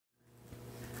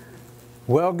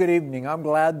Well, good evening. I'm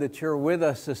glad that you're with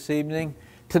us this evening.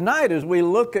 Tonight, as we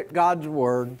look at God's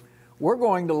Word, we're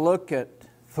going to look at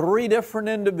three different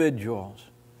individuals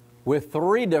with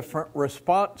three different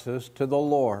responses to the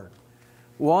Lord.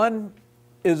 One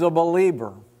is a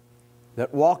believer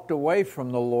that walked away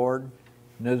from the Lord,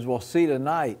 and as we'll see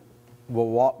tonight, will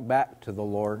walk back to the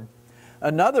Lord.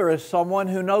 Another is someone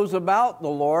who knows about the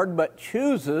Lord but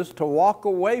chooses to walk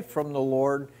away from the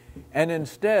Lord and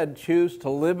instead choose to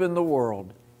live in the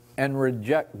world and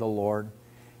reject the Lord.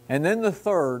 And then the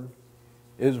third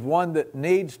is one that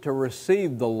needs to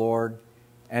receive the Lord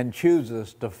and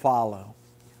chooses to follow.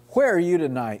 Where are you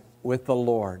tonight with the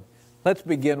Lord? Let's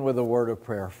begin with a word of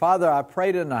prayer. Father, I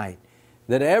pray tonight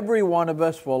that every one of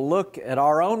us will look at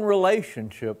our own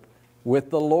relationship with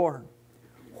the Lord,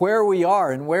 where we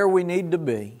are and where we need to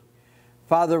be.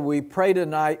 Father, we pray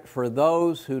tonight for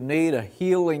those who need a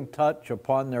healing touch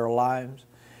upon their lives.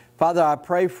 Father, I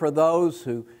pray for those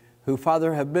who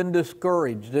Father, have been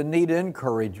discouraged and need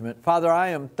encouragement. Father, I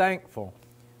am thankful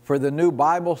for the new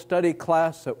Bible study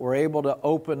class that we're able to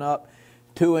open up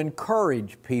to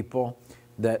encourage people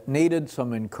that needed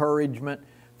some encouragement.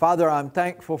 Father, I'm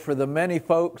thankful for the many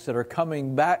folks that are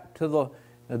coming back to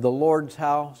the Lord's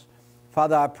house.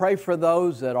 Father, I pray for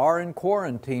those that are in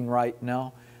quarantine right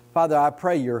now. Father, I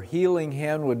pray your healing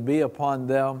hand would be upon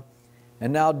them.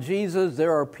 And now, Jesus,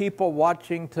 there are people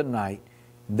watching tonight.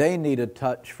 They need a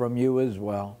touch from you as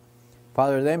well.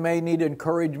 Father, they may need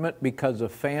encouragement because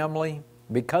of family,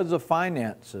 because of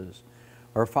finances,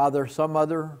 or, Father, some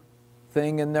other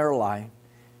thing in their life.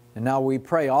 And now we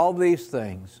pray all these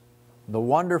things in the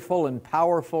wonderful and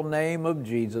powerful name of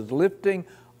Jesus, lifting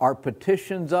our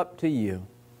petitions up to you.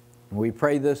 And we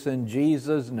pray this in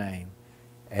Jesus' name.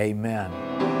 Amen.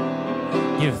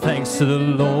 Give thanks to the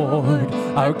Lord,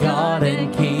 our God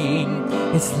and King.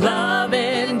 His love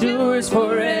endures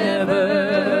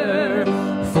forever.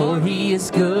 For He is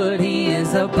good, He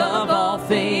is above all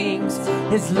things.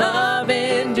 His love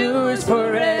endures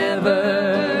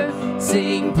forever.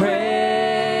 Sing praise,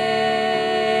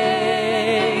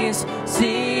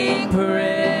 sing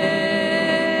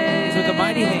praise. With a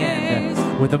mighty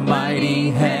hand, with a mighty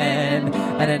hand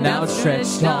and an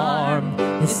outstretched arm.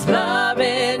 His love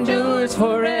endures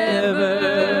forever.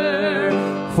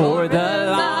 For the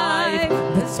life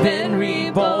that's been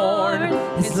reborn,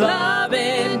 His love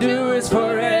endures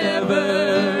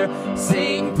forever.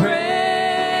 Sing praise,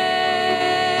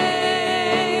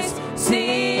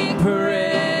 sing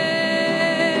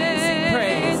praise, sing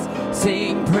praise,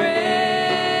 sing praise,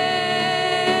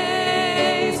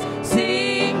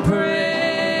 sing praise.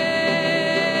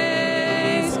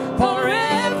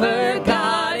 Forever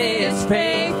God is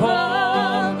faithful.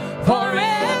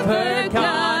 Forever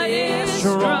God is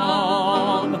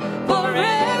strong.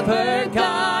 Forever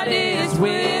God is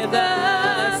with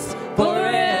us.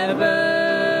 Forever,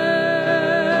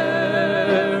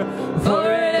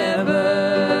 forever.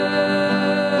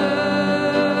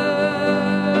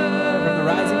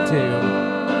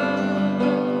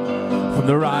 From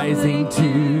the rising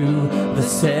to the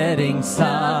setting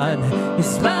sun,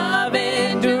 His love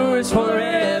endures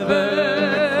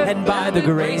forever. And by the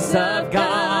grace of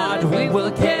God we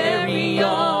will carry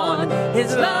on.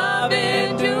 His love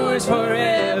endures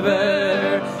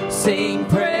forever. Sing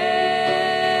praise,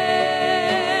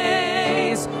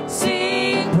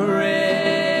 sing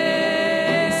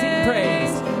praise, sing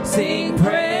praise, sing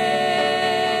praise,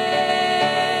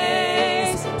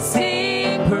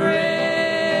 sing praise.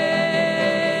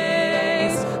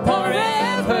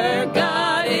 Forever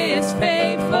God is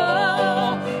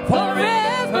faithful.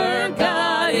 Forever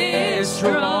God is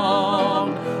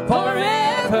strong.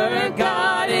 Forever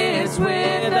God is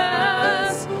with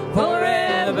us.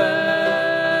 Forever,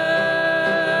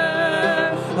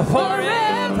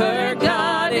 forever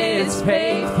God is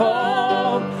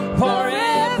faithful.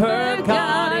 Forever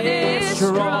God is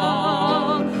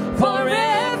strong.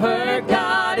 Forever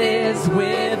God is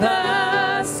with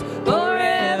us.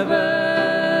 Forever,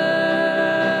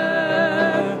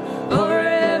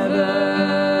 forever.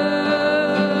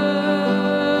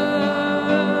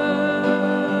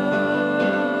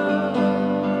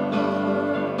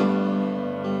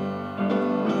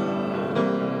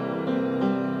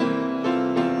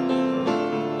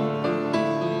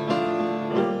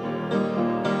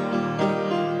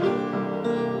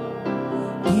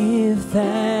 Give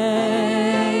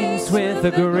thanks with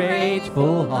a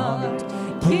grateful heart.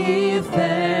 Give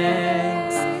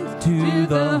thanks to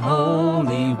the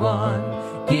Holy One.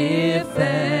 Give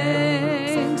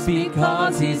thanks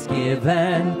because He's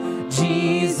given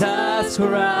Jesus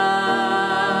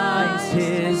Christ,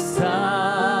 His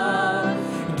Son.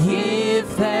 Give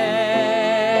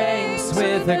thanks with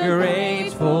with a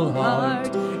grateful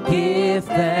heart, give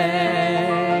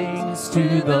thanks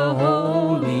to the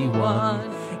Holy One.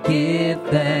 Give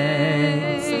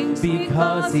thanks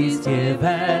because He's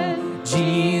given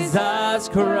Jesus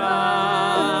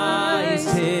Christ,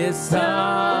 His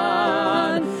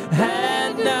Son.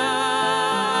 And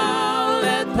now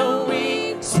let the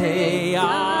weak say,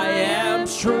 I am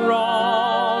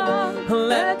strong.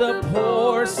 Let the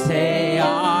poor say,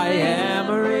 I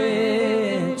am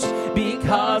rich,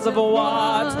 because of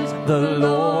what the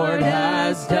Lord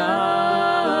has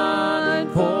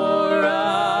done for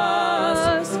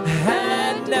us.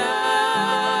 And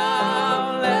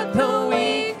now let the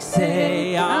weak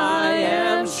say, I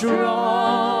am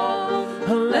strong.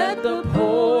 Let the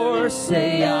poor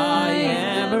say, I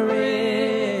am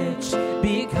rich,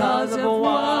 because of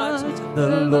what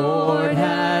the Lord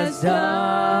has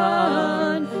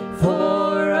done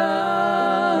for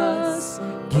us.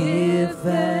 Give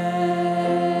thanks.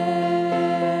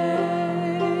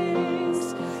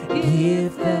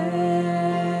 Give thanks.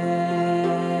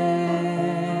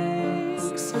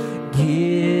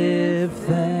 Give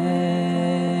thanks.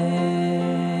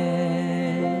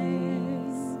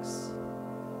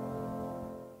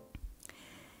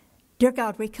 Dear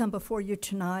God, we come before you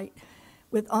tonight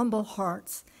with humble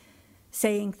hearts,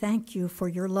 saying thank you for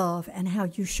your love and how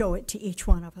you show it to each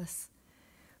one of us.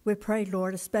 We pray,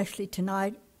 Lord, especially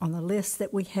tonight on the list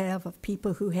that we have of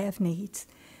people who have needs,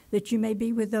 that you may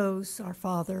be with those, our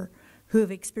Father, who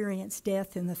have experienced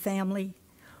death in the family,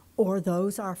 or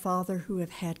those, our Father, who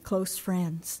have had close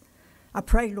friends. I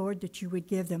pray, Lord, that you would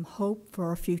give them hope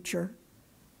for a future.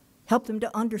 Help them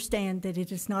to understand that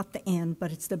it is not the end,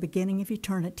 but it's the beginning of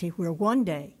eternity, where one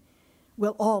day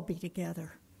we'll all be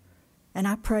together. And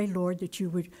I pray, Lord, that you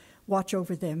would watch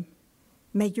over them.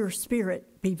 May your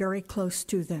Spirit be very close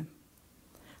to them.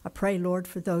 I pray, Lord,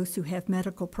 for those who have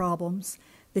medical problems,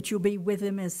 that you'll be with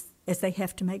them as they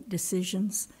have to make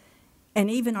decisions.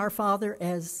 And even, our Father,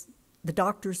 as the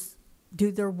doctors do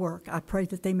their work, I pray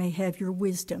that they may have your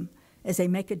wisdom as they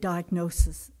make a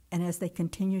diagnosis and as they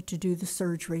continue to do the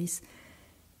surgeries.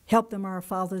 Help them, our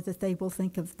Father, that they will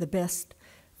think of the best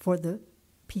for the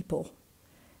people.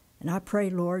 And I pray,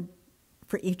 Lord,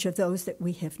 for each of those that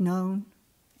we have known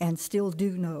and still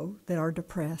do know that are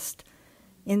depressed.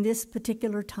 In this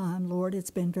particular time, Lord,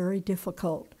 it's been very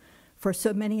difficult for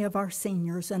so many of our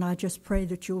seniors, and I just pray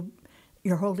that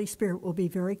your Holy Spirit will be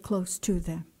very close to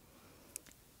them.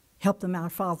 Help them, our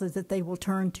Father, that they will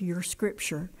turn to your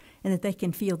Scripture and that they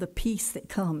can feel the peace that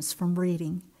comes from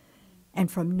reading and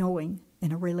from knowing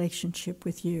in a relationship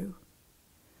with you.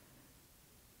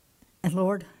 And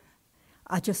Lord,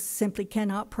 I just simply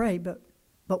cannot pray, but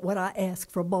what I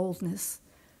ask for boldness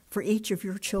for each of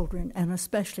your children, and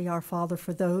especially, our Father,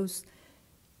 for those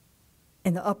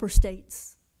in the upper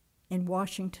states, in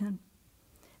Washington,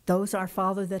 those, our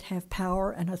Father, that have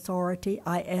power and authority.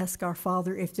 I ask, our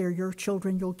Father, if they're your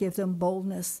children, you'll give them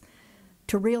boldness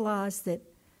to realize that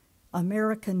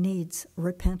America needs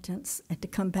repentance and to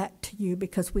come back to you,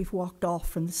 because we've walked off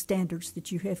from the standards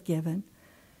that you have given.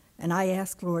 And I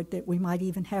ask, Lord, that we might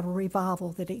even have a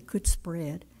revival, that it could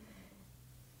spread,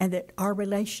 and that our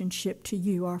relationship to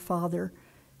you, our Father,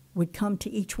 would come to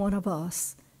each one of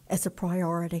us as a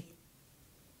priority.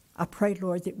 I pray,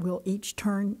 Lord, that we'll each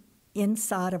turn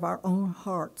inside of our own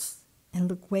hearts and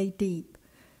look way deep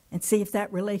and see if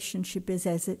that relationship is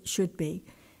as it should be.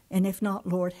 And if not,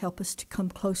 Lord, help us to come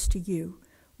close to you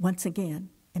once again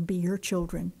and be your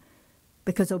children,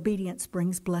 because obedience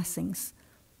brings blessings,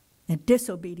 and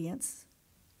disobedience,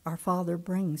 our Father,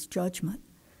 brings judgment.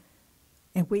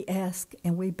 And we ask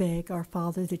and we beg, our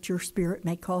Father, that your Spirit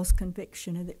may cause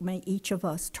conviction and that may each of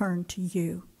us turn to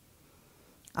you.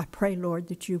 I pray, Lord,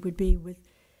 that you would be with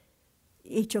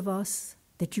each of us,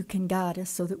 that you can guide us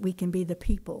so that we can be the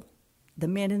people, the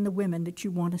men and the women that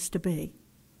you want us to be.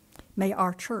 May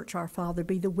our church, our Father,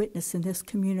 be the witness in this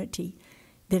community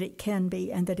that it can be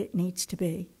and that it needs to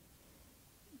be.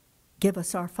 Give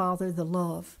us, our Father, the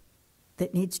love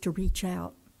that needs to reach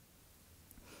out.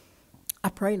 I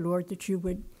pray, Lord, that you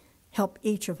would help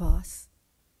each of us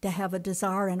to have a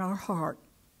desire in our heart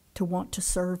to want to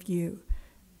serve you.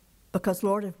 Because,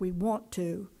 Lord, if we want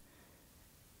to,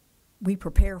 we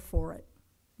prepare for it,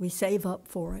 we save up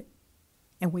for it,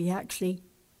 and we actually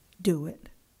do it.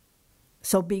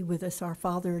 So be with us, our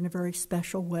Father, in a very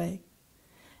special way.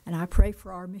 And I pray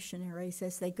for our missionaries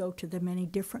as they go to the many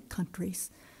different countries.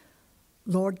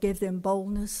 Lord, give them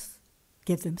boldness,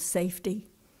 give them safety.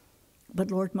 But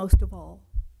Lord, most of all,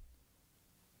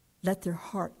 let their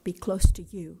heart be close to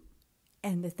you,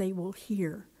 and that they will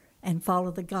hear and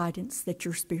follow the guidance that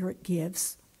your Spirit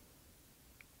gives.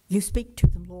 You speak to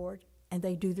them, Lord, and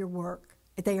they do their work.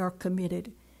 They are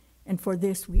committed. And for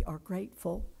this we are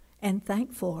grateful and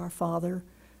thankful, our Father,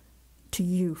 to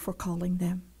you for calling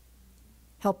them.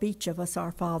 Help each of us,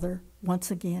 our Father,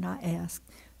 once again I ask,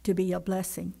 to be a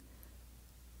blessing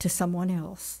to someone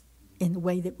else in the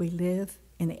way that we live,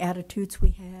 in the attitudes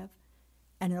we have,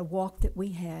 and in the walk that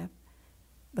we have,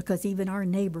 because even our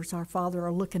neighbors, our Father,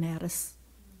 are looking at us,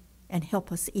 and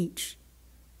help us each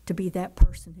to be that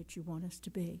person that you want us to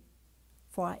be.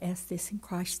 For I ask this in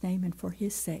Christ's name and for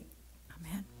his sake.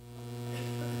 Amen.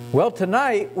 Well,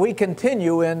 tonight we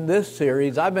continue in this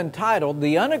series I've entitled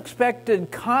The Unexpected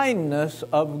Kindness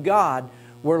of God.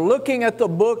 We're looking at the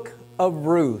book of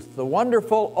Ruth, the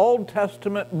wonderful Old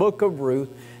Testament book of Ruth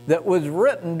that was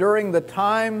written during the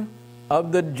time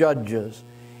of the Judges.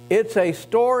 It's a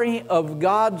story of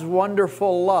God's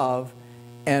wonderful love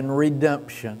and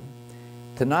redemption.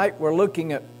 Tonight we're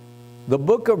looking at the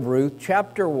book of Ruth,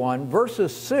 chapter 1,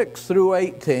 verses 6 through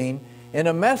 18, in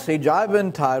a message I've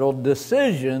entitled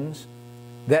Decisions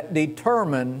That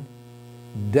Determine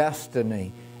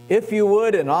Destiny. If you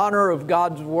would, in honor of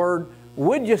God's Word,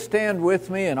 would you stand with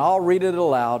me and I'll read it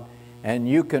aloud, and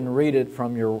you can read it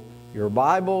from your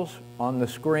Bibles on the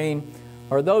screen,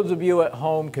 or those of you at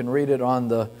home can read it on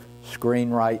the screen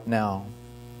right now.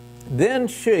 Then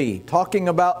she, talking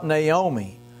about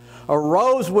Naomi,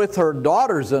 arose with her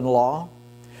daughters-in-law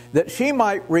that she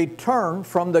might return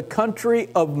from the country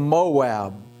of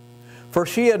Moab. For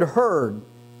she had heard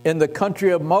in the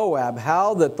country of Moab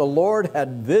how that the Lord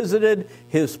had visited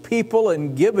his people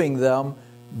in giving them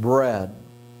bread.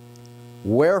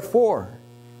 Wherefore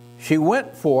she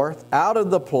went forth out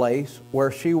of the place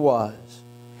where she was,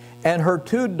 and her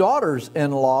 2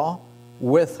 daughters-in-law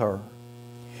with her.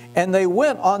 And they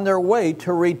went on their way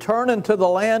to return into the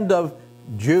land of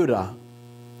Judah.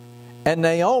 And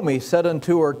Naomi said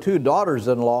unto her 2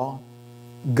 daughters-in-law,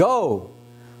 Go,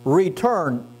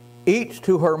 return each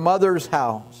to her mother's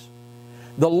house.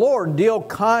 The Lord deal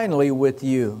kindly with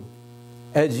you,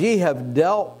 as ye have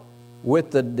dealt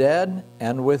with the dead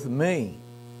and with me.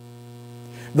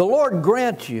 The Lord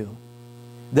grant you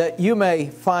that you may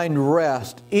find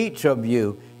rest, each of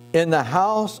you, in the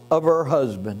house of her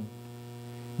husband.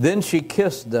 Then she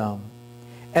kissed them,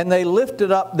 and they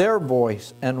lifted up their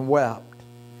voice and wept.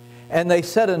 And they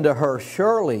said unto her,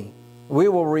 Surely we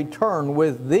will return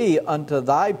with thee unto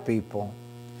thy people.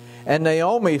 And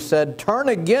Naomi said, Turn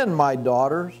again, my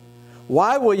daughters.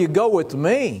 Why will you go with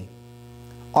me?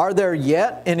 Are there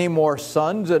yet any more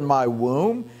sons in my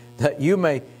womb, that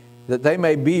they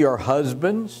may be your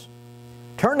husbands?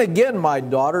 Turn again, my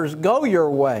daughters, go your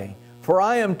way, for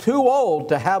I am too old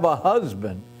to have a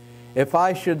husband. If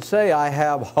I should say I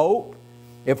have hope,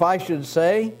 if I should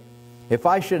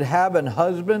have an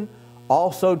husband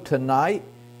also tonight,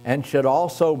 and should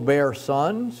also bear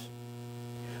sons,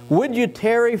 would you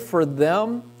tarry for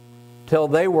them till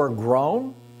they were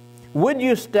grown? Would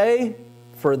you stay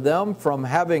for them from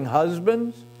having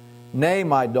husbands? Nay,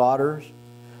 my daughters,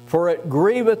 for it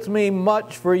grieveth me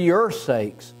much for your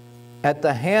sakes, at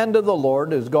the hand of the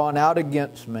Lord is gone out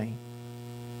against me.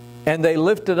 And they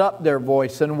lifted up their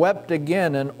voice and wept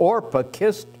again, and Orpah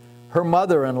kissed her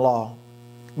mother-in-law.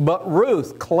 But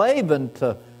Ruth clave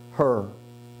unto her,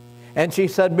 and she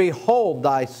said, Behold,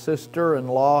 thy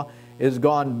sister-in-law is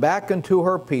gone back unto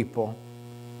her people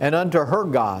and unto her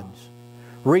gods.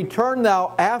 Return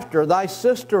thou after thy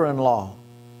sister-in-law.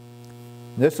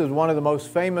 This is one of the most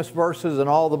famous verses in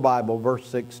all the Bible, verse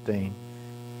 16.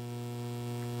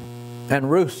 And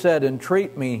Ruth said,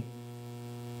 Entreat me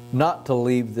not to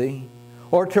leave thee,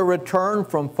 or to return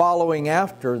from following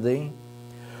after thee.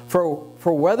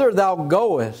 For whether thou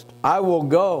goest, I will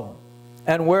go,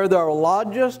 and where thou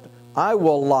lodgest, I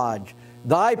will lodge.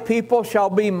 Thy people shall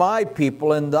be my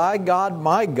people, and thy God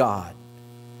my God.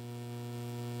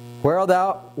 Where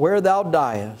thou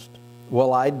diest,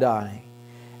 will I die,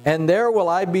 and there will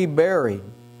I be buried.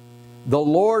 The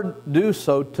Lord do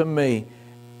so to me,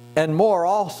 and more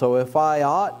also, if I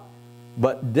ought,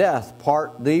 but death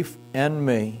part thee and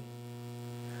me.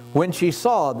 When she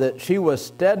saw that she was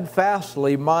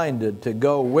steadfastly minded to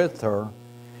go with her,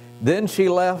 then she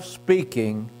left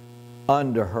speaking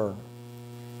unto her.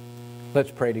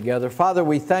 Let's pray together. Father,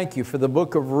 we thank you for the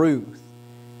book of Ruth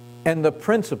and the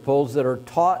principles that are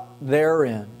taught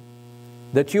therein,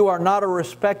 that you are not a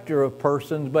respecter of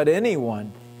persons, but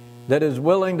anyone that is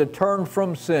willing to turn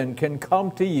from sin can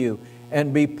come to you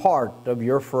and be part of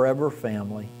your forever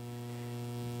family.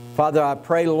 Father, I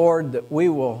pray, Lord, that we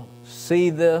will see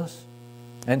this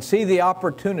and see the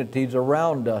opportunities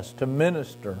around us to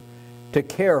minister, to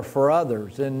care for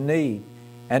others in need,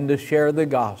 and to share the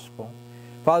gospel.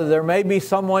 Father, there may be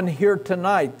someone here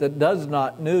tonight that does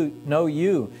not know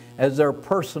you as their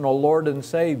personal Lord and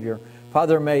Savior.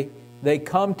 Father, may they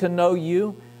come to know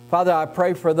you. Father, I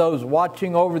pray for those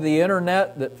watching over the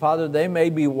internet that, Father, they may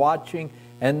be watching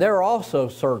and they're also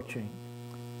searching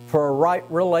for a right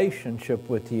relationship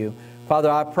with you. Father,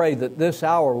 I pray that this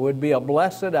hour would be a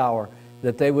blessed hour,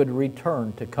 that they would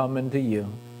return to come into you.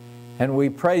 And we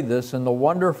pray this in the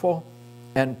wonderful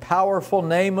and powerful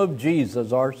name of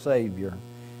Jesus, our Savior.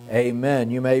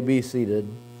 Amen. You may be seated.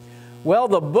 Well,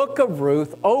 the book of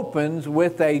Ruth opens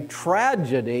with a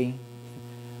tragedy,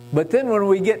 but then when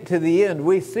we get to the end,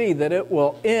 we see that it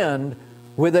will end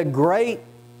with a great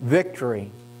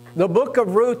victory. The book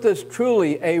of Ruth is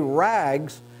truly a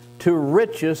rags to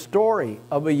riches story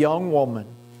of a young woman.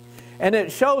 And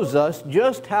it shows us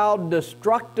just how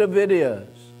destructive it is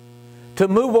to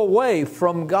move away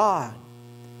from God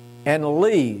and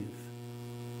leave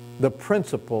the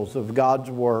principles of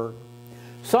God's Word.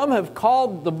 Some have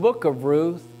called the book of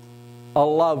Ruth a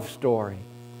love story.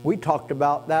 We talked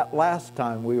about that last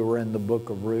time we were in the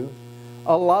book of Ruth.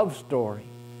 A love story.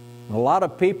 A lot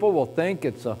of people will think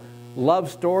it's a love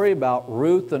story about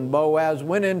Ruth and Boaz,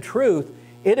 when in truth,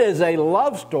 it is a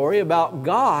love story about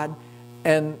God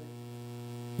and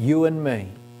you and me.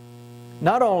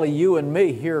 Not only you and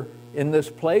me here in this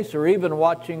place or even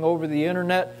watching over the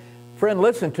internet. Friend,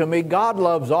 listen to me. God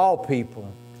loves all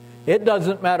people. It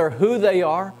doesn't matter who they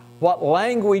are, what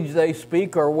language they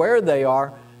speak, or where they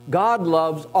are. God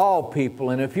loves all people.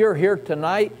 And if you're here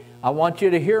tonight, I want you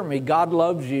to hear me. God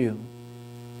loves you.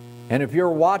 And if you're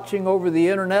watching over the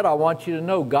internet, I want you to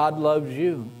know God loves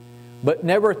you. But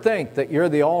never think that you're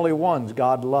the only ones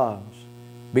God loves,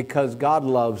 because God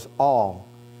loves all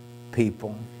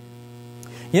people.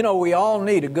 You know, we all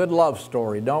need a good love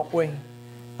story, don't we?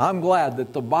 I'm glad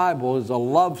that the Bible is a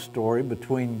love story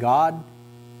between God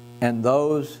and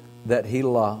those that He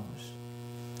loves.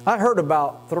 I heard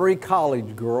about 3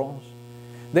 college girls.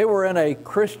 They were in a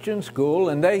Christian school,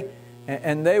 and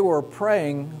they were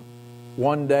praying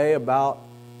one day about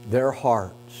their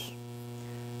hearts.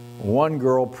 One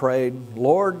girl prayed,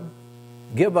 "Lord,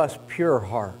 give us pure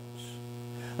hearts."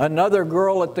 Another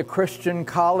girl at the Christian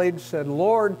college said,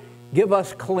 "Lord, give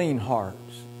us clean hearts."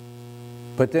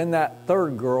 But then that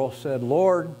third girl said,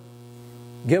 "Lord,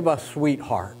 give us sweet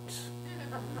hearts."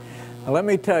 Now, let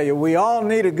me tell you, we all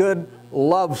need a good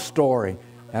love story.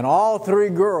 And all 3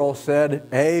 girls said,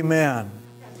 "Amen."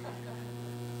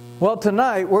 Well,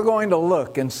 tonight we're going to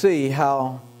look and see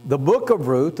how the book of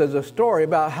Ruth is a story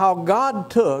about how God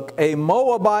took a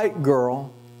Moabite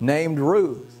girl named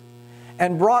Ruth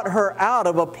and brought her out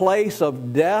of a place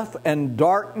of death and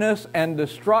darkness and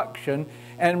destruction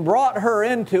and brought her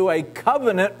into a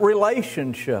covenant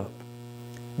relationship.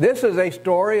 This is a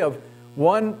story of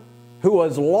one who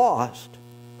was lost,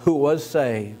 who was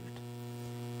saved.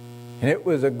 And it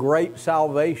was a great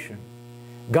salvation.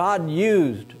 God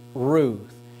used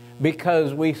Ruth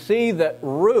because we see that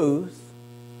Ruth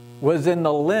was in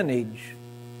the lineage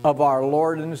of our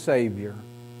Lord and Savior,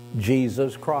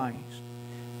 Jesus Christ.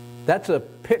 That's a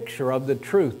picture of the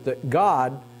truth that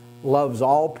God loves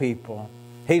all people.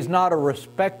 He's not a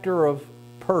respecter of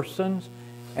persons,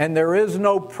 and there is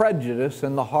no prejudice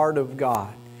in the heart of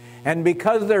God. And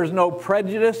because there's no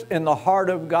prejudice in the heart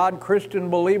of God, Christian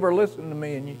believer, listen to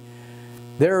me,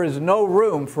 there is no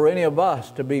room for any of us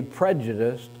to be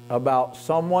prejudiced about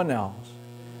someone else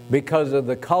because of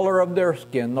the color of their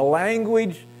skin, the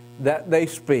language that they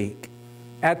speak.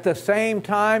 At the same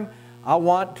time, I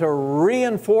want to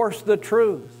reinforce the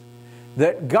truth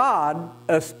that God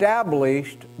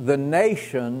established the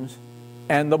nations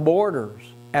and the borders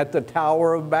at the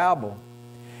Tower of Babel.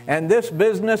 And this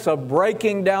business of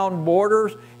breaking down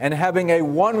borders and having a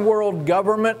one-world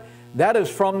government, that is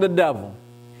from the devil.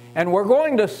 And we're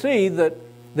going to see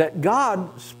that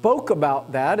God spoke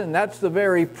about that, and that's the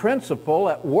very principle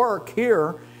at work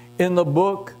here in the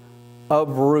book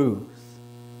of Ruth.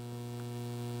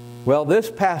 Well, this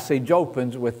passage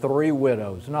opens with 3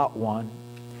 widows, not one.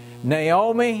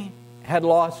 Naomi had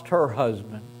lost her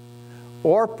husband.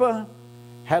 Orpah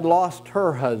had lost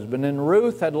her husband. And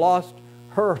Ruth had lost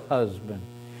her husband.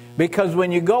 Because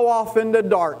when you go off into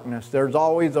darkness, there's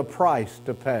always a price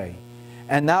to pay.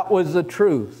 And that was the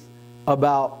truth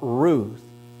about Ruth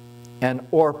and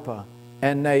Orpah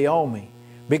and Naomi.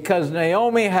 Because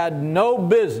Naomi had no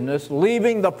business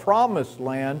leaving the promised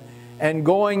land and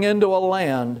going into a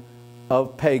land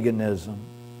of paganism.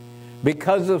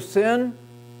 Because of sin,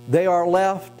 they are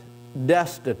left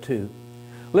destitute.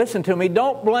 Listen to me,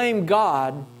 don't blame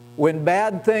God when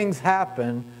bad things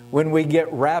happen when we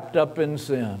get wrapped up in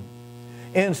sin.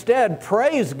 Instead,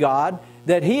 praise God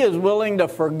that He is willing to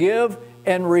forgive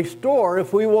and restore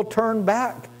if we will turn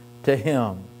back to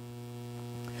Him.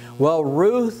 Well,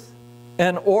 Ruth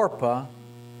and Orpah,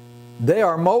 they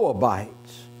are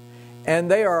Moabites, and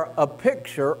they are a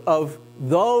picture of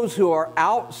those who are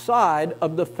outside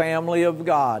of the family of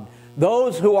God,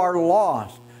 those who are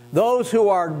lost, those who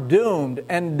are doomed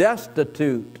and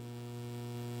destitute.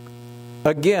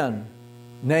 Again,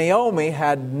 Naomi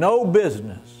had no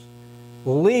business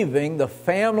leaving the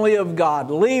family of God,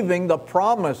 leaving the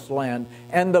promised land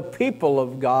and the people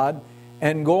of God,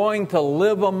 and going to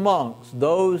live amongst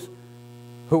those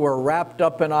who were wrapped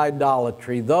up in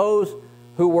idolatry, those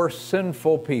who were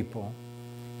sinful people.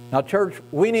 Now, church,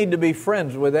 we need to be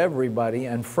friends with everybody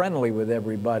and friendly with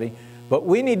everybody, but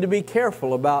we need to be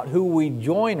careful about who we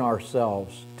join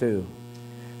ourselves to,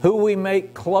 who we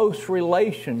make close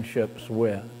relationships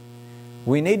with.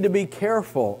 We need to be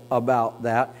careful about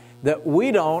that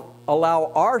we don't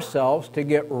allow ourselves to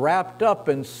get wrapped up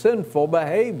in sinful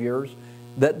behaviors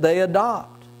that they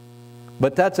adopt.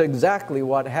 But that's exactly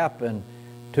what happened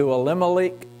to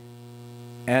Elimelech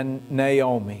and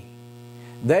Naomi.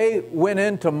 They went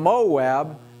into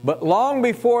Moab, but long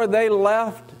before they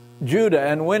left Judah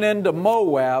and went into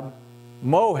Moab,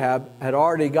 Moab had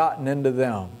already gotten into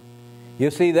them.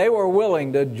 You see, they were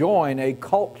willing to join a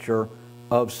culture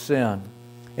of sin.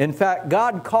 In fact,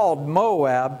 God called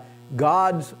Moab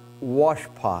God's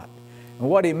washpot. And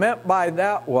what He meant by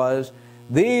that was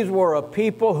these were a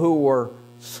people who were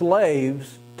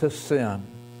slaves to sin,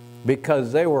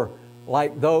 because they were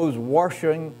like those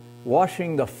washing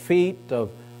the feet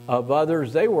of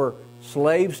others. They were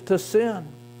slaves to sin.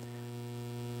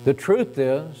 The truth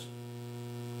is,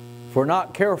 if we're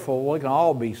not careful, we can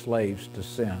all be slaves to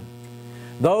sin.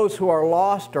 Those who are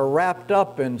lost are wrapped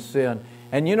up in sin.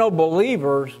 And you know,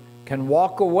 believers can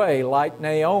walk away like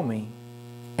Naomi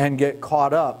and get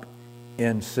caught up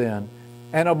in sin.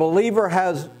 And a believer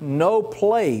has no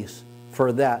place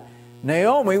for that.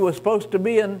 Naomi was supposed to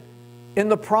be in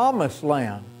the promised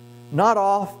land, not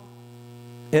off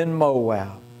in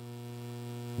Moab.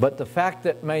 But the fact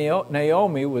that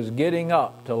Naomi was getting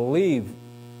up to leave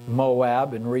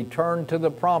Moab and return to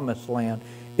the promised land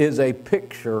is a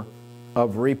picture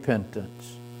of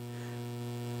repentance.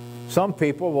 Some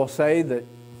people will say that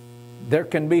there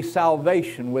can be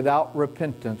salvation without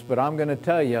repentance, but I'm going to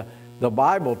tell you, the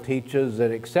Bible teaches that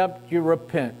except you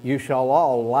repent, you shall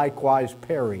all likewise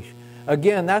perish.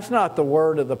 Again, that's not the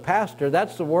word of the pastor,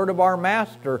 that's the word of our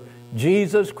Master,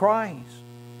 Jesus Christ.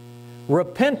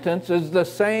 Repentance is the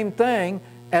same thing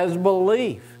as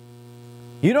belief.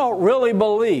 You don't really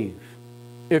believe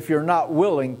if you're not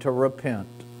willing to repent.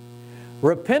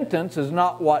 Repentance is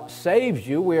not what saves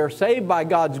you. We are saved by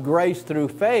God's grace through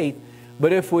faith.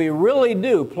 But if we really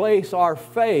do place our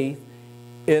faith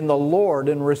in the Lord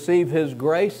and receive His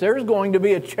grace, there's going to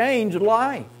be a changed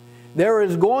life. There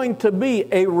is going to be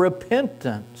a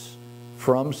repentance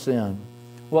from sin.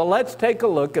 Well, let's take a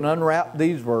look and unwrap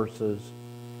these verses.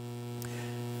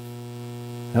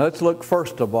 Now, let's look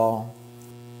first of all,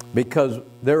 because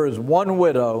there is one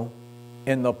widow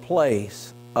in the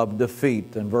place of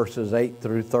defeat in verses 8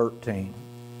 through 13.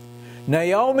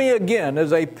 Naomi, again,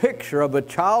 is a picture of a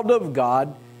child of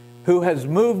God who has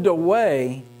moved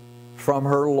away from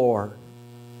her Lord.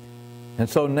 And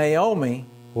so Naomi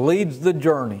leads the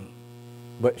journey,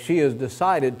 but she has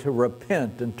decided to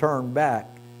repent and turn back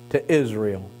to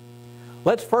Israel.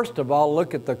 Let's first of all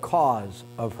look at the cause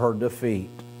of her defeat.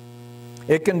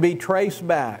 It can be traced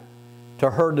back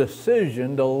to her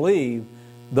decision to leave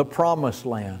the promised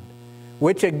land,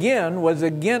 which again was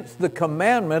against the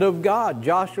commandment of God.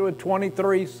 Joshua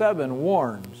 23:7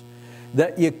 warns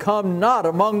that you come not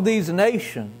among these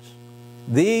nations,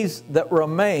 these that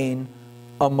remain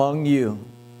among you.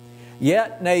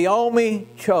 Yet Naomi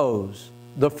chose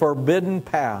the forbidden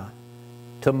path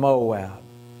to Moab.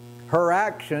 Her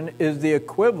action is the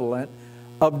equivalent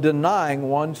of denying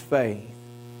one's faith.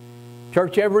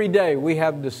 Church, every day we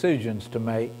have decisions to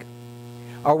make.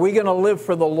 Are we going to live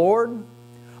for the Lord?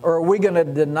 Or are we going to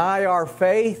deny our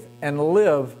faith and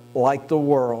live like the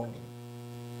world?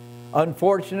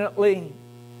 Unfortunately,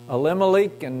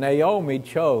 Elimelech and Naomi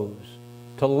chose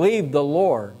to leave the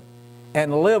Lord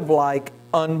and live like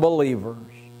unbelievers.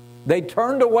 They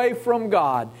turned away from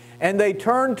God and they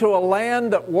turned to a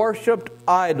land that worshiped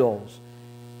idols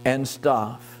and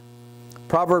stuff.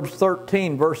 Proverbs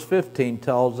 13 verse 15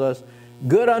 tells us,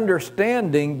 "Good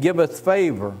understanding giveth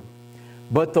favor,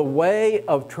 but the way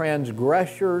of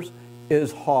transgressors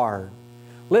is hard."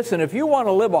 Listen, if you want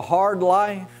to live a hard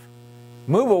life,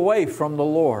 move away from the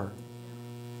Lord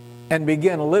and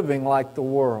begin living like the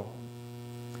world.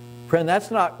 Friend, that's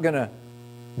not going to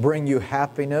bring you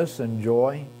happiness and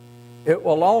joy. It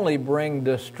will only bring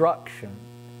destruction.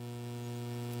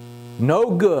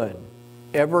 No good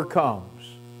ever comes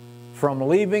from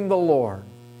leaving the Lord,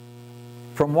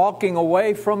 from walking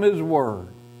away from His Word,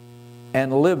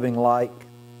 and living like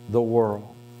the world.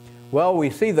 Well, we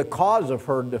see the cause of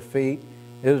her defeat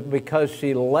is because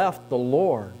she left the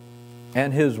Lord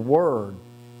and His Word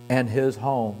and His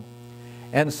home.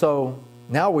 And so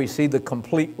now we see the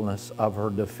completeness of her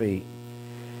defeat.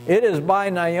 It is by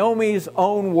Naomi's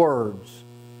own words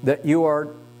that you are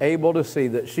able to see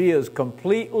that she is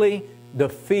completely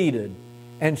defeated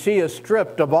and she is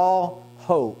stripped of all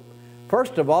hope.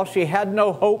 First of all, she had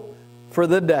no hope for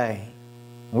the day.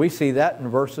 We see that in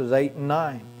verses 8 and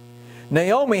 9.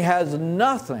 Naomi has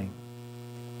nothing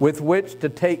with which to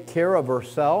take care of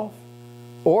herself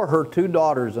or her two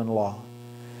daughters-in-law.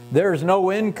 There's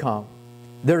no income.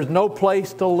 There's no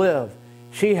place to live.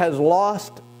 She has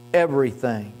lost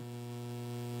everything.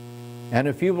 And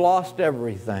if you've lost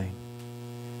everything,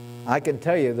 I can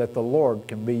tell you that the Lord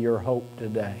can be your hope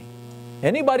today.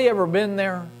 Anybody ever been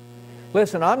there?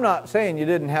 Listen, I'm not saying you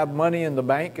didn't have money in the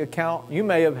bank account. You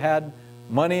may have had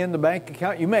money in the bank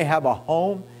account. You may have a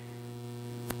home.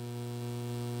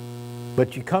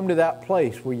 But you come to that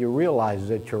place where you realize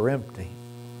that you're empty.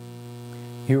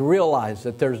 You realize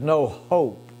that there's no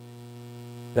hope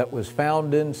that was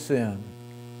found in sin.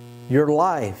 Your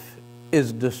life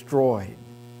is destroyed.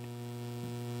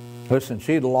 Listen,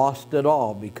 she'd lost it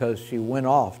all because she went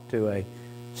off to a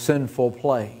sinful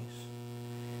place.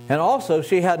 And also,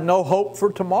 she had no hope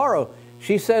for tomorrow.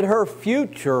 She said her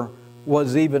future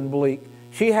was even bleak.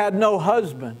 She had no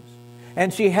husbands,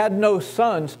 and she had no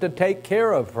sons to take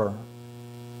care of her.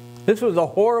 This was a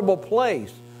horrible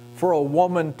place for a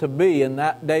woman to be in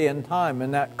that day and time,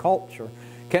 in that culture.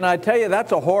 Can I tell you,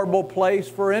 that's a horrible place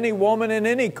for any woman in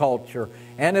any culture.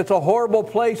 And it's a horrible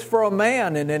place for a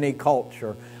man in any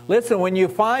culture. Listen, when you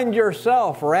find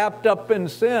yourself wrapped up in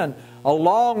sin, a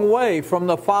long way from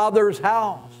the Father's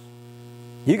house,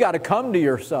 you got to come to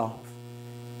yourself.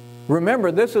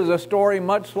 Remember, this is a story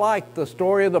much like the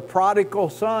story of the prodigal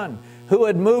son who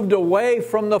had moved away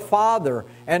from the Father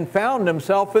and found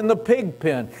himself in the pig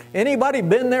pen. Anybody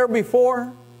been there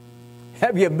before?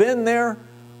 Have you been there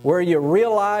where you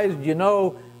realized, you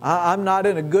know, I'm not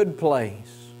in a good place.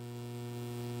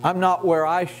 I'm not where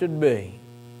I should be.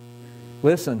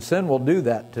 Listen, sin will do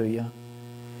that to you.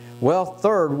 Well,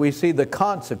 third, we see the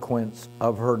consequence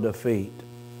of her defeat.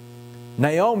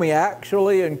 Naomi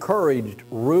actually encouraged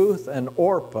Ruth and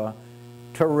Orpah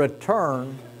to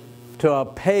return to a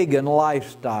pagan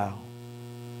lifestyle.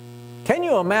 Can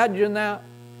you imagine that?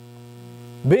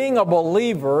 Being a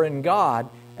believer in God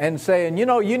and saying, you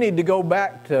know, you need to go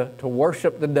back to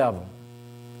worship the devil.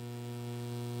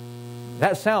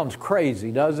 That sounds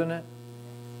crazy, doesn't it?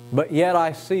 But yet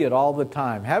I see it all the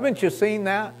time. Haven't you seen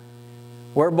that?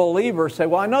 Where believers say,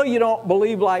 well, I know you don't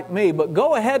believe like me, but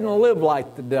go ahead and live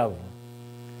like the devil.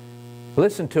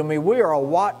 Listen to me, we are a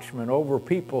watchman over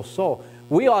people's soul.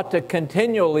 We ought to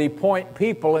continually point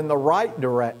people in the right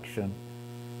direction.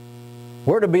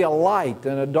 We're to be a light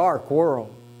in a dark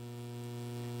world.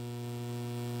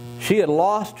 She had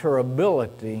lost her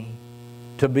ability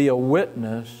to be a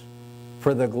witness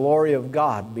for the glory of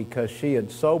God because she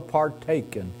had so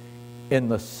partaken in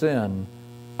the sin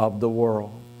of the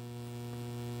world.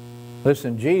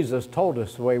 Listen, Jesus told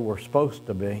us the way we're supposed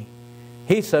to be.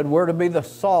 He said we're to be the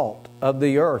salt of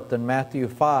the earth in Matthew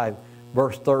 5,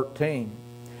 verse 13.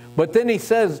 But then He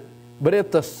says, but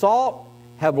if the salt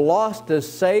have lost its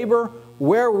savor,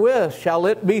 wherewith shall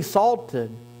it be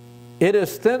salted? It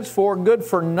is thenceforth good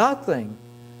for nothing,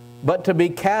 but to be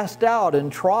cast out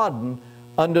and trodden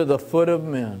under the foot of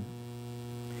men.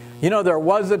 You know, there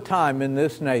was a time in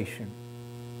this nation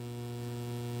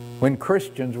when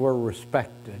Christians were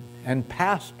respected and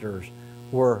pastors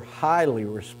were highly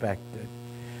respected.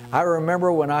 I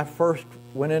remember when I first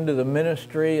went into the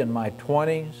ministry in my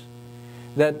 20s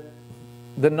that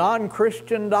the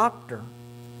non-Christian doctor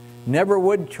never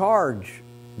would charge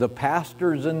the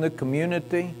pastors in the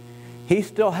community. He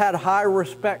still had high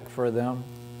respect for them.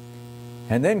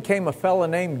 And then came a fellow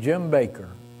named Jim Baker.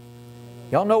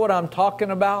 Y'all know what I'm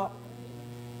talking about?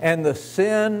 And the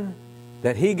sin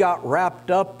that he got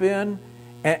wrapped up in,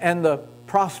 and the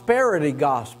prosperity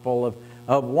gospel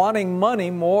of wanting money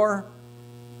more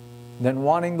than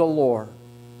wanting the Lord.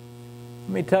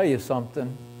 Let me tell you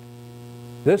something.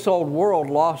 This old world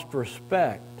lost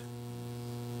respect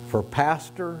for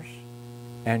pastors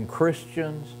and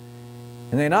Christians.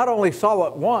 And they not only saw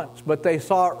it once, but they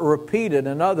saw it repeated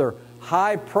in other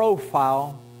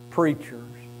high-profile preachers.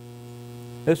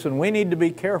 Listen, we need to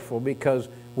be careful because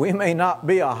We may not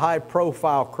be a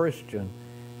high-profile Christian,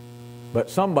 but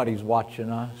somebody's watching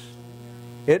us.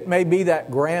 It may be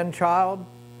that grandchild.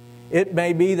 It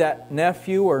may be that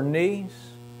nephew or niece.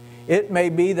 It may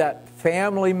be that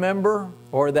family member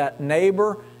or that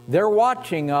neighbor. They're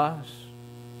watching us.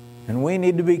 And we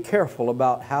need to be careful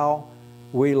about how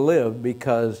we live,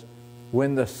 because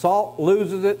when the salt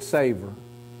loses its savor,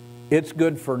 it's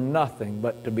good for nothing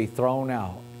but to be thrown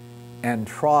out and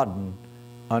trodden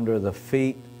under the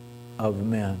feet of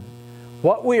men.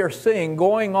 What we are seeing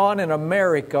going on in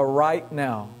America right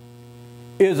now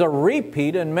is a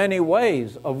repeat in many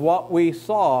ways of what we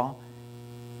saw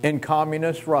in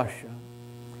communist Russia.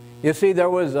 You see, there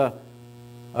was a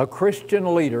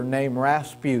Christian leader named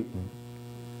Rasputin,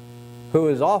 who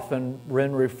is often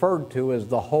been referred to as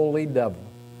the Holy Devil.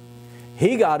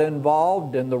 He got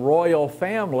involved in the royal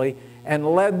family and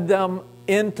led them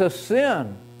into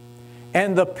sin.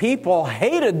 And the people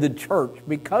hated the church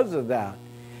because of that.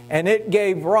 And it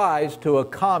gave rise to a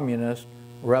communist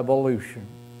revolution.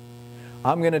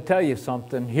 I'm going to tell you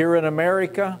something. Here in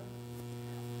America,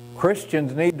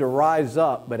 Christians need to rise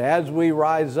up. But as we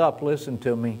rise up, listen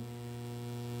to me,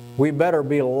 we better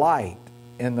be light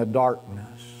in the darkness.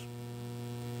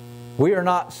 We are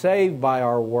not saved by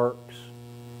our works.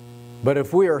 But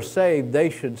if we are saved, they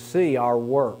should see our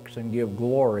works and give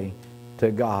glory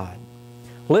to God.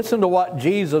 Listen to what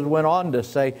Jesus went on to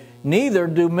say. Neither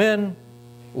do men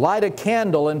light a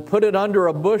candle and put it under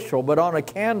a bushel, but on a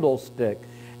candlestick,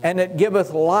 and it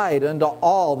giveth light unto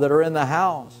all that are in the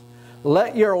house.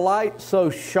 Let your light so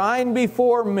shine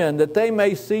before men that they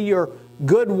may see your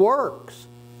good works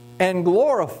and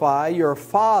glorify your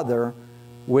Father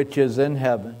which is in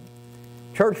heaven.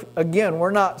 Church, again,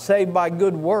 we're not saved by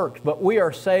good works, but we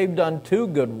are saved unto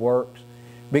good works.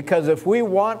 Because if we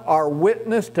want our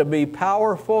witness to be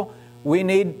powerful, we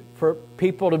need for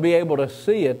people to be able to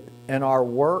see it in our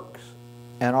works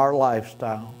and our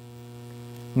lifestyle.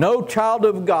 No child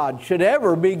of God should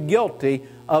ever be guilty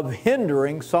of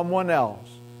hindering someone else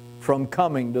from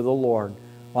coming to the Lord.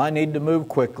 Well, I need to move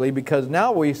quickly because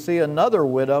now we see another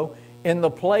widow in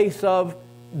the place of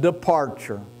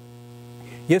departure.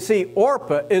 You see,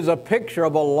 Orpah is a picture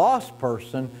of a lost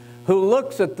person who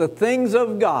looks at the things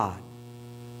of God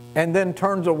and then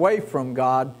turns away from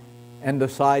God and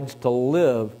decides to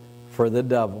live for the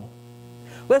devil.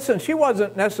 Listen, she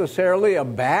wasn't necessarily a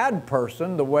bad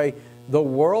person the way the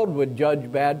world would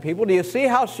judge bad people. Do you see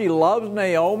how she loves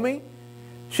Naomi?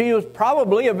 She was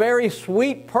probably a very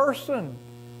sweet person.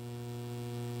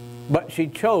 But she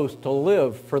chose to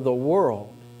live for the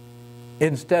world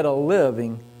instead of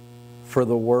living for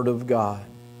the Word of God.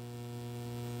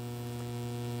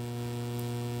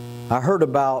 I heard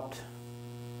about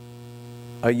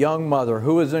a young mother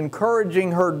who was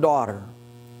encouraging her daughter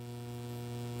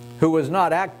who was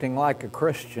not acting like a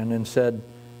Christian and said,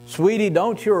 "Sweetie,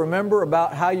 don't you remember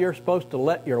about how you're supposed to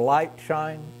let your light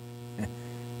shine?"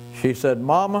 She said,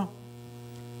 "Mama,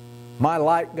 my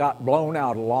light got blown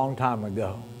out a long time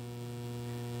ago."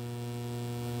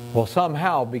 Well,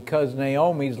 somehow, because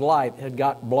Naomi's light had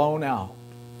got blown out,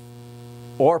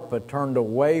 Orpah turned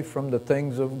away from the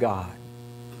things of God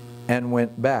and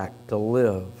went back to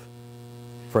live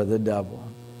for the devil.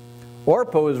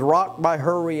 Orpah was rocked by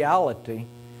her reality.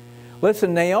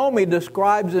 Listen, Naomi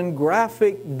describes in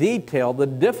graphic detail the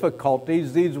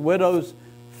difficulties these widows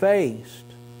faced.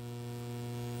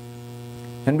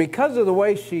 And because of the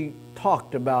way she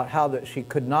talked about how that she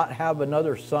could not have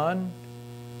another son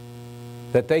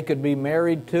that they could be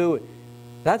married to,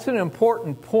 that's an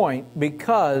important point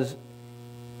because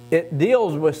it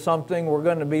deals with something we're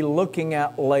going to be looking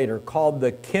at later called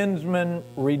the kinsman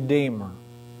redeemer.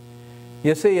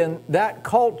 You see, in that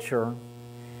culture,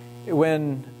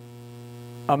 when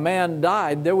a man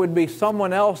died, there would be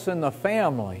someone else in the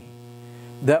family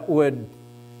that would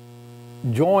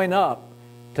join up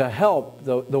to help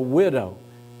the widow.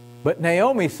 But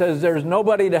Naomi says, there's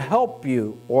nobody to help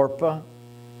you, Orpah.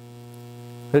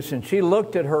 Listen, she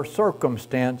looked at her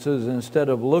circumstances instead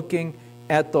of looking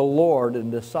at the Lord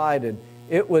and decided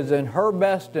it was in her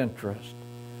best interest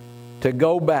to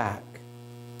go back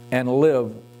and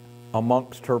live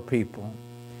amongst her people.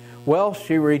 Well,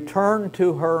 she returned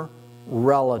to her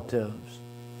relatives.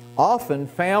 Often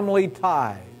family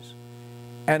ties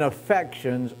and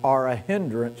affections are a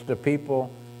hindrance to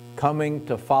people coming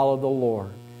to follow the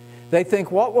Lord. They think,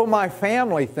 what will my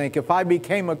family think if I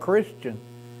became a Christian?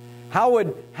 How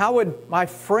would my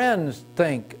friends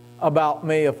think about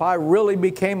me if I really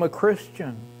became a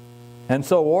Christian? And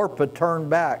so Orpah turned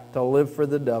back to live for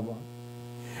the devil.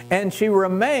 And she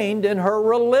remained in her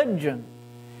religion.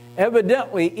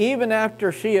 Evidently, even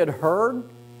after she had heard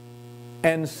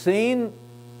and seen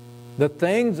the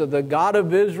things of the God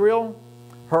of Israel,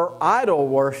 her idol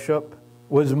worship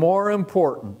was more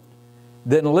important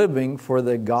than living for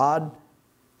the God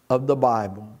of the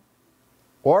Bible.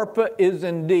 Orpah is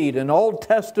indeed an Old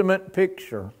Testament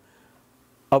picture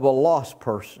of a lost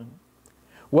person.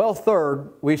 Well, third,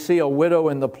 we see a widow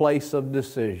in the place of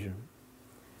decision.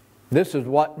 This is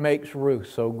what makes Ruth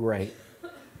so great.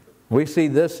 We see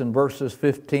this in verses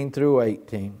 15 through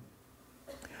 18.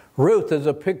 Ruth is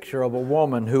a picture of a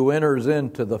woman who enters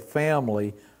into the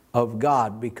family of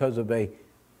God because of a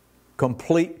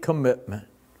complete commitment.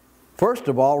 First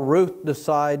of all, Ruth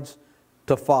decides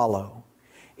to follow.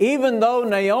 Even though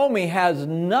Naomi has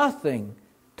nothing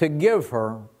to give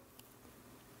her,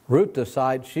 Ruth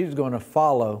decides she's going to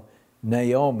follow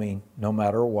Naomi no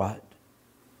matter what.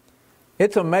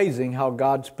 It's amazing how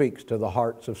God speaks to the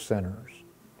hearts of sinners.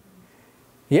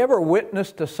 You ever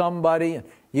witnessed to somebody and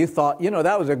you thought,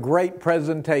 that was a great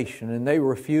presentation, and they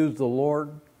refused the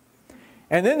Lord?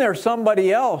 And then there's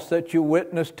somebody else that you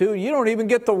witness to, you don't even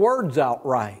get the words out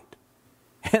right.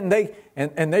 And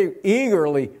they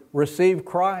eagerly receive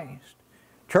Christ.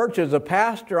 Church, as a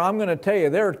pastor, I'm going to tell you,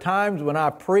 there are times when I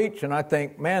preach and I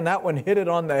think, man, that one hit it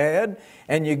on the head,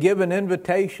 and you give an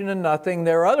invitation and nothing.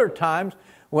 There are other times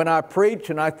when I preach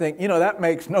and I think, that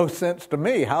makes no sense to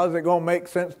me. How is it going to make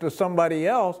sense to somebody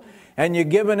else? And you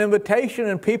give an invitation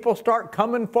and people start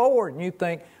coming forward and you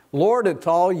think, Lord, it's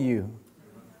all you.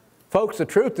 Folks, the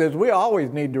truth is we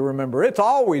always need to remember it's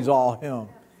always all Him.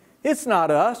 It's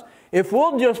not us. If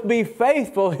we'll just be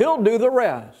faithful, He'll do the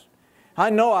rest. I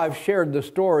know I've shared the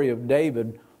story of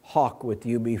David Hawk with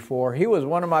you before. He was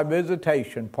one of my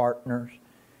visitation partners.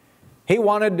 He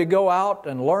wanted to go out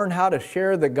and learn how to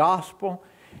share the gospel,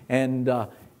 and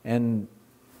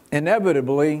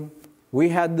inevitably we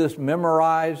had this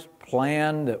memorized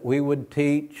plan that we would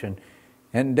teach,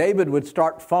 and David would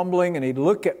start fumbling and he'd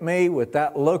look at me with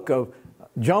that look of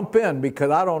jump in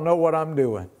because I don't know what I'm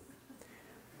doing.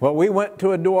 Well, we went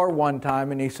to a door one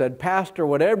time and he said, Pastor,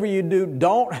 whatever you do,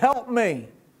 don't help me.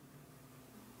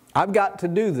 I've got to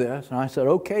do this. And I said,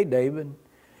 okay, David.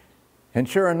 And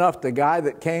sure enough, the guy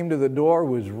that came to the door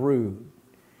was rude.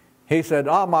 He said,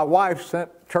 my wife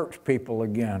sent church people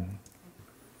again.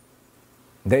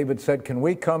 David said, can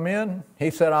we come in? He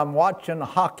said, I'm watching a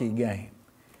hockey game.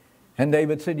 And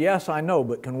David said, yes, I know,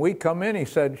 but can we come in? He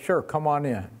said, sure, come on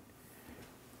in.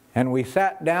 And we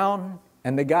sat down,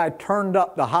 and the guy turned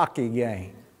up the hockey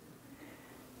game.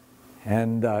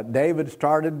 And David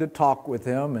started to talk with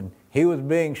him, and he was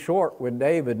being short with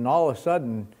David, and all of a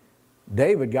sudden,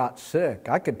 David got sick.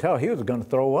 I could tell he was going to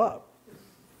throw up.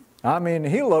 I mean,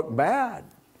 he looked bad.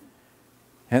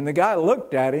 And the guy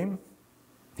looked at him.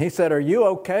 He said, are you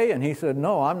okay? And he said,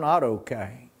 no, I'm not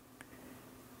okay.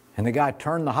 And the guy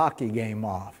turned the hockey game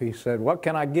off. He said, what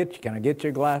can I get you? Can I get you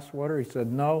a glass of water? He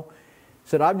said, no. He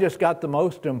said, I've just got the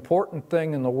most important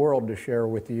thing in the world to share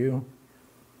with you.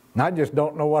 And I just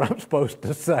don't know what I'm supposed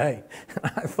to say.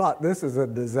 I thought, this is a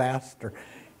disaster.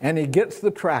 And he gets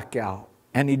the tract out,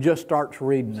 and he just starts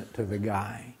reading it to the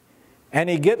guy. And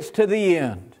he gets to the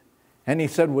end, and he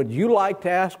said, would you like to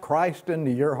ask Christ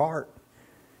into your heart?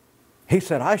 He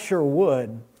said, I sure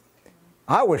would.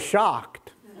 I was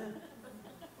shocked,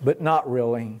 but not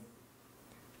really.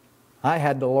 I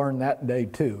had to learn that day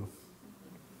too,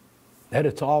 that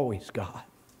it's always God.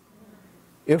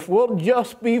 If we'll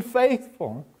just be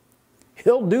faithful,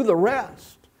 He'll do the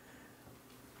rest.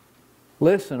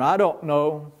 Listen, I don't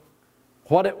know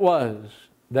what it was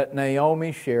that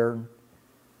Naomi shared,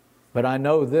 but I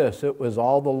know this, it was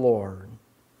all the Lord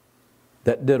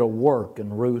that did a work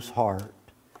in Ruth's heart.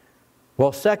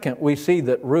 Well, second, we see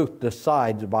that Ruth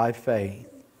decides by faith.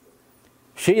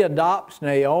 She adopts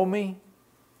Naomi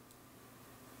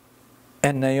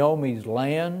and Naomi's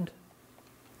land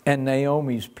and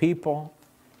Naomi's people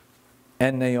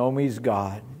and Naomi's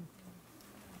God.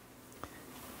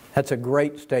 That's a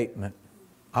great statement.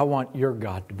 I want your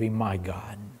God to be my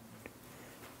God.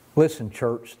 Listen,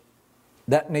 church,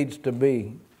 that needs to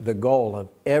be the goal of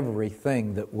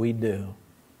everything that we do.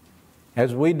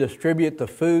 As we distribute the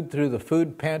food through the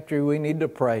food pantry, we need to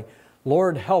pray,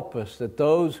 Lord, help us that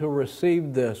those who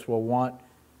receive this will want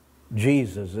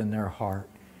Jesus in their heart.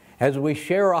 As we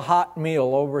share a hot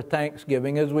meal over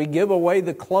Thanksgiving, as we give away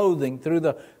the clothing through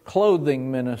the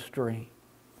clothing ministry,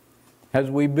 as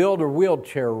we build a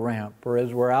wheelchair ramp, or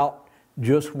as we're out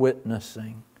just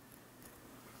witnessing.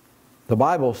 The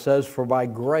Bible says, for by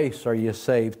grace are you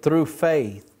saved, through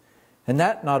faith. And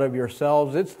that not of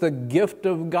yourselves, it's the gift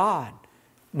of God,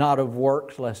 not of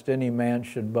works, lest any man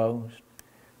should boast.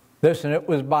 Listen, it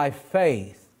was by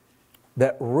faith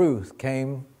that Ruth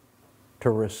came to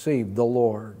receive the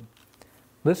Lord.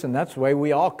 Listen, that's the way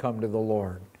we all come to the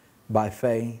Lord, by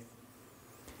faith.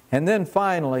 And then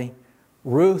finally,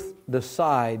 Ruth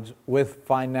decides with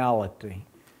finality.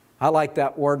 I like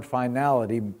that word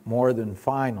finality more than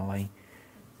finally,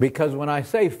 because when I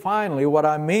say finally, what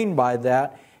I mean by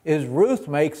that is Ruth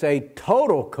makes a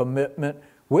total commitment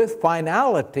with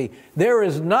finality. There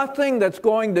is nothing that's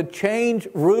going to change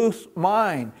Ruth's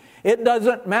mind. It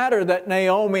doesn't matter that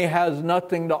Naomi has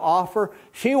nothing to offer.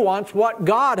 She wants what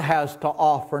God has to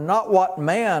offer, not what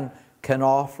man can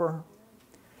offer.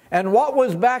 And what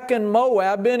was back in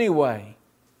Moab anyway?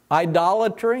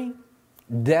 Idolatry,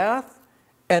 death,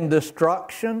 and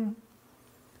destruction?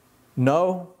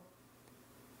 No.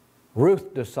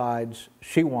 Ruth decides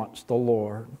she wants the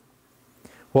Lord.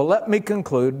 Well, let me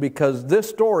conclude, because this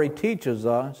story teaches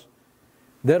us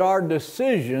that our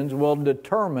decisions will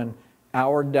determine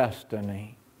our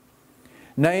destiny.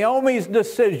 Naomi's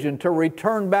decision to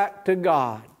return back to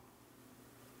God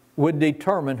would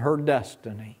determine her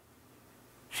destiny.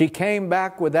 She came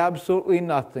back with absolutely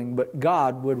nothing, but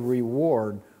God would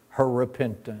reward her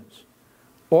repentance.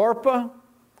 Orpah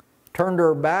turned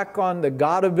her back on the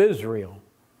God of Israel,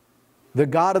 the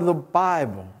God of the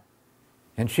Bible,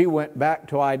 and she went back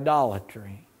to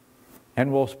idolatry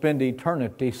and will spend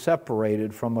eternity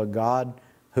separated from a God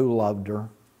who loved her.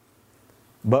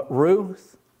 But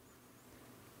Ruth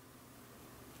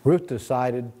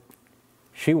decided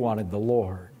she wanted the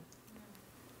Lord.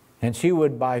 And she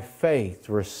would by faith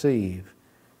receive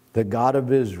the God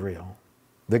of Israel,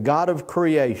 the God of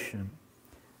creation,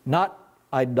 not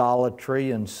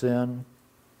idolatry and sin,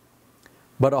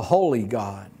 but a holy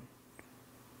God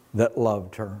that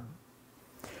loved her.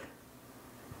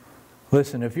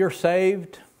 Listen, if you're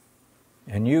saved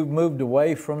and you've moved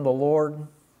away from the Lord,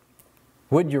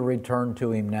 would you return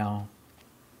to Him now?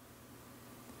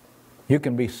 You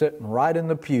can be sitting right in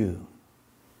the pew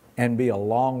and be a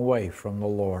long way from the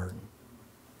Lord.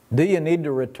 Do you need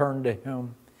to return to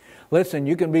Him? Listen,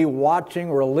 you can be watching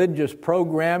religious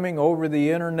programming over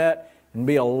the internet and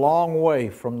be a long way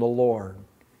from the Lord.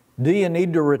 Do you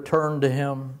need to return to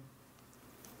Him?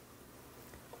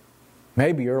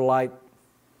 Maybe you're like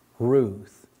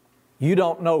Ruth. You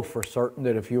don't know for certain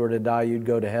that if you were to die, you'd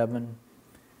go to heaven.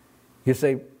 You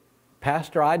say,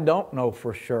 Pastor, I don't know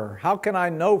for sure. How can I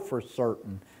know for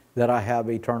certain that I have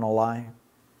eternal life?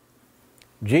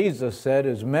 Jesus said,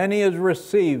 as many as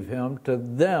receive Him, to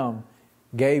them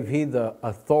gave He the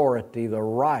authority, the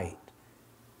right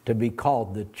to be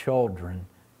called the children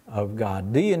of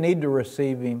God. Do you need to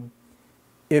receive Him?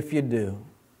 If you do,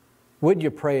 would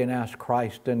you pray and ask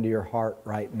Christ into your heart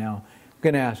right now? I'm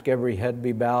going to ask every head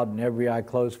be bowed and every eye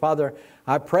closed. Father,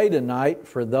 I pray tonight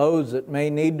for those that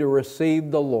may need to receive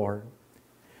the Lord.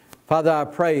 Father, I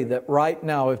pray that right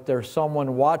now, if there's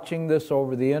someone watching this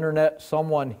over the internet,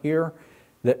 someone here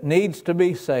that needs to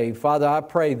be saved, Father, I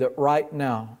pray that right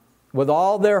now, with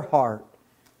all their heart,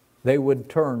 they would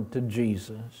turn to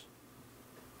Jesus.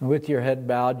 And with your head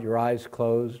bowed, your eyes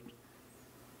closed,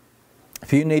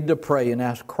 if you need to pray and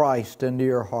ask Christ into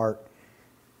your heart,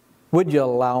 would you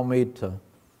allow me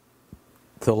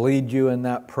to lead you in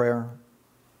that prayer?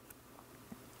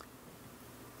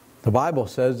 The Bible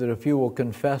says that if you will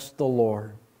confess the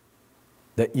Lord,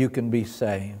 that you can be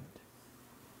saved.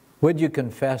 Would you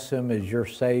confess Him as your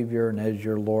Savior and as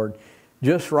your Lord?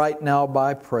 Just right now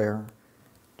by prayer.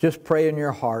 Just pray in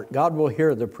your heart. God will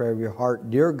hear the prayer of your heart.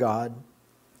 Dear God,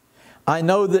 I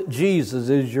know that Jesus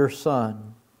is your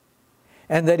Son,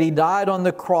 and that He died on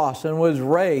the cross and was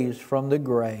raised from the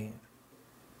grave.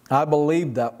 I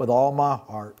believe that with all my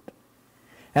heart.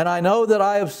 And I know that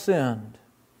I have sinned.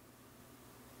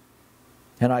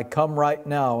 And I come right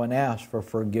now and ask for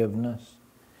forgiveness.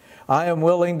 I am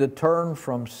willing to turn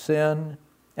from sin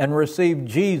and receive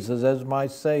Jesus as my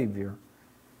Savior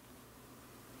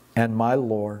and my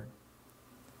Lord.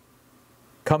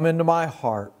 Come into my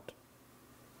heart.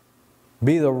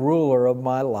 Be the ruler of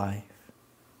my life.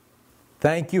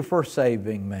 Thank you for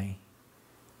saving me.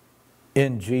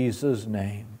 In Jesus'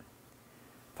 name.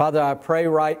 Father, I pray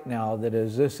right now that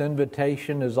as this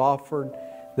invitation is offered,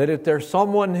 that if there's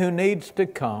someone who needs to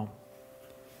come,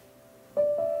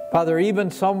 Father,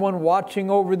 even someone watching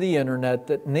over the internet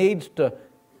that needs to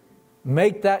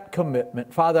make that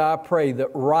commitment, Father, I pray that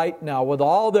right now, with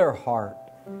all their heart,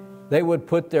 they would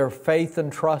put their faith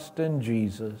and trust in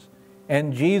Jesus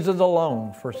and Jesus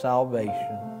alone for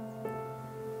salvation.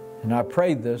 And I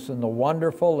pray this in the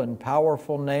wonderful and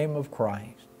powerful name of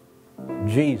Christ,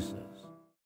 Jesus.